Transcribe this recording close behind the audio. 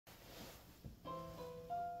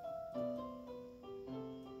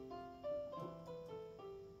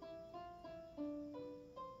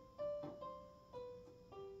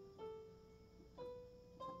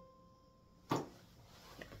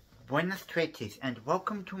Buenas tardes and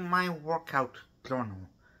welcome to my workout journal.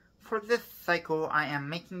 For this cycle I am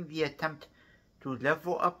making the attempt to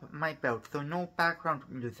level up my belt, so no background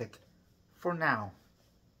music for now.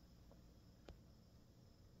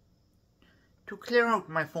 To clear out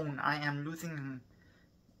my phone I am losing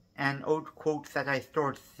an old quote that I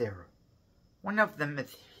stored there. One of them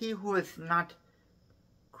is, "He who is not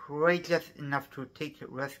courageous enough to take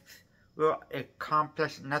risks will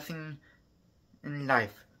accomplish nothing in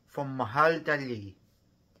life," from Dali.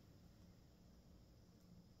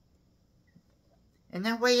 In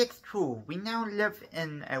a way it's true. We now live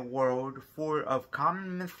in a world full of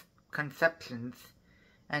common misconceptions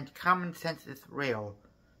and common sense is rare.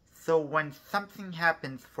 So when something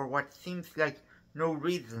happens for what seems like no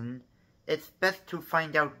reason, it's best to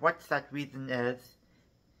find out what that reason is,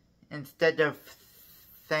 instead of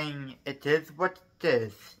saying it is what it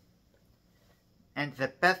is. And the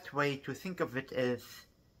best way to think of it is,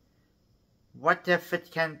 what if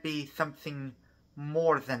it can be something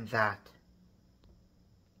more than that?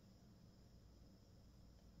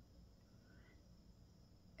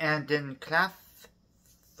 And in class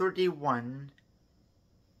 31,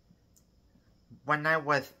 when I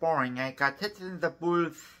was boring, I got hit in the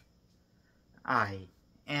bull's eye.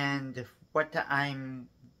 And what I'm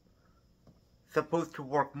supposed to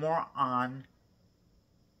work more on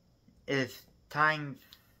is tying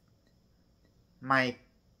my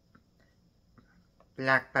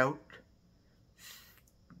black belt,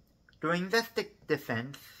 doing the stick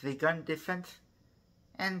defense, the gun defense,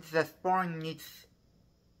 and the sparring needs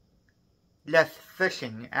less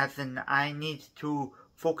fishing, as in I need to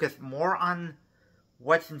focus more on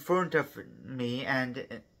what's in front of me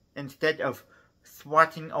and instead of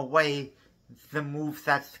swatting away the move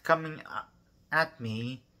that's coming at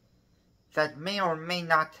me that may or may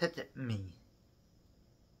not hit me.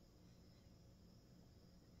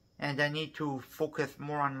 And I need to focus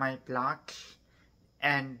more on my blocks,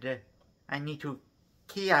 and I need to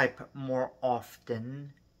key up more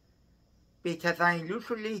often, because I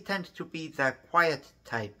usually tend to be the quiet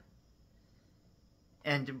type,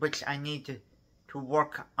 in which I need to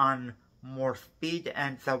work on more speed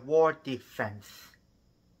and the war defense.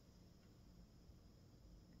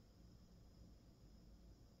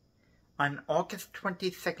 On August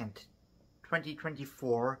 22nd,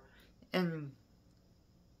 2024, in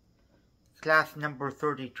class number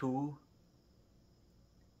 32,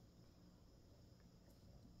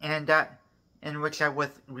 and in which I was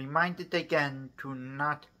reminded again to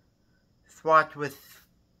not swat with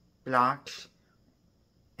blocks,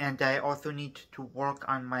 and I also need to work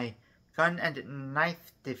on my gun and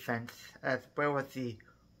knife defense as well as the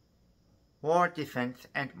war defense,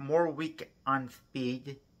 and more weak on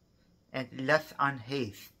speed and less on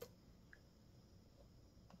haste,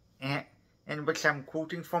 and in which I'm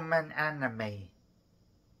quoting from an anime.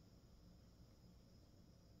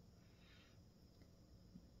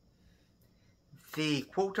 The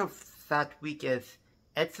quote of that week is,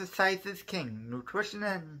 "Exercise is king,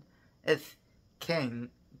 nutrition is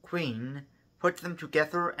queen, put them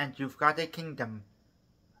together and you've got a kingdom,"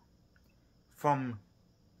 from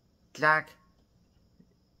Jack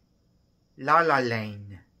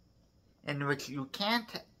LaLanne, in which you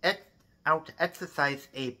can't out-exercise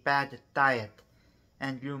a bad diet,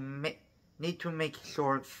 and you need to make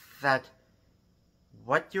sure that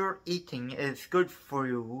what you're eating is good for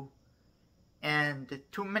you, and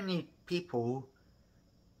too many people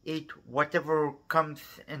eat whatever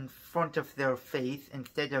comes in front of their face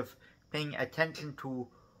instead of paying attention to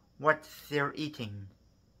what they're eating.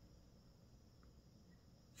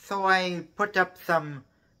 So I put up some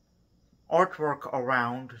artwork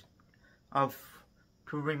around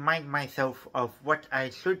to remind myself of what I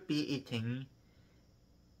should be eating,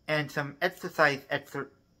 and some exercise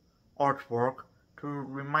artwork to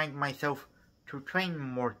remind myself to train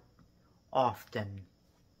more often.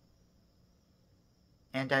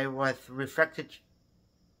 And I was reflected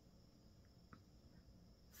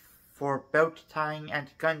for belt tying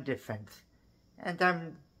and gun defense,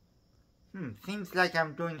 and seems like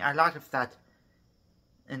I'm doing a lot of that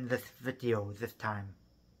in this video this time.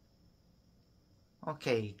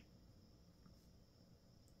 Okay.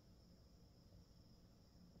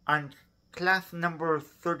 On class number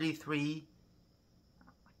 33,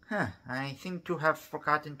 I seem to have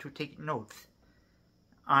forgotten to take notes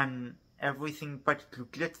on everything but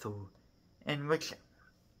jujitsu, in which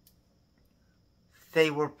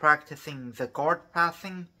they were practicing the guard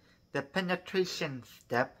passing, the penetration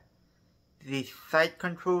step, the side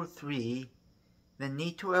control 3, the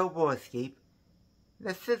knee to elbow escape,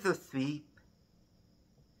 the scissor sweep,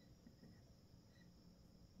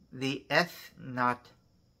 the S knot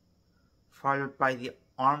followed by the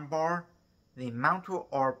arm bar, the mount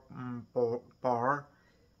or bar,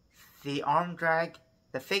 the arm drag,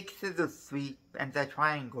 the fake scissor sweep, and the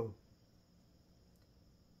triangle.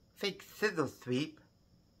 Fake scissor sweep?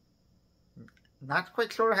 Not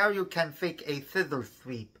quite sure how you can fake a scissor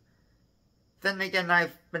sweep. Then again,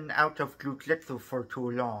 I've been out of jujitsu for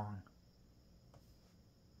too long.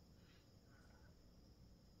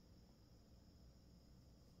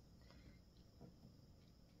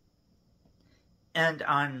 And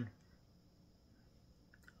on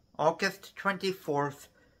August 24th,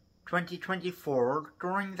 2024,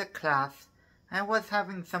 during the class, I was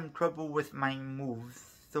having some trouble with my moves,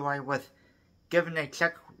 so I was given a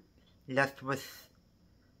checklist with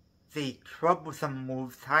the troublesome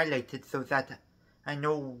moves highlighted so that I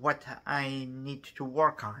know what I need to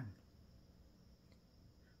work on.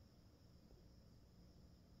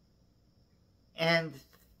 And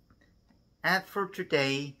as for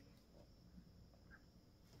today,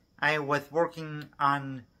 I was working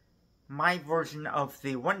on my version of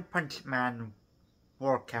the One Punch Man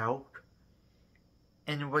workout,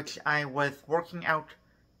 in which I was working out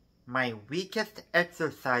my weakest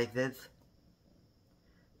exercises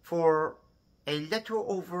for a little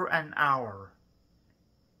over an hour,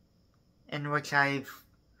 in which I've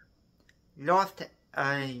lost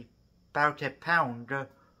about a pound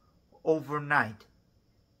overnight.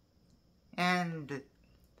 And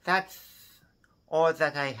that's all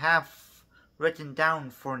that I have written down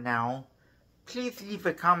for now. Please leave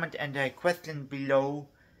a comment and a question below,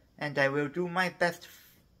 and I will do my best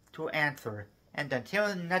to answer. And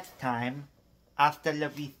until next time, hasta la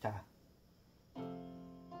vista.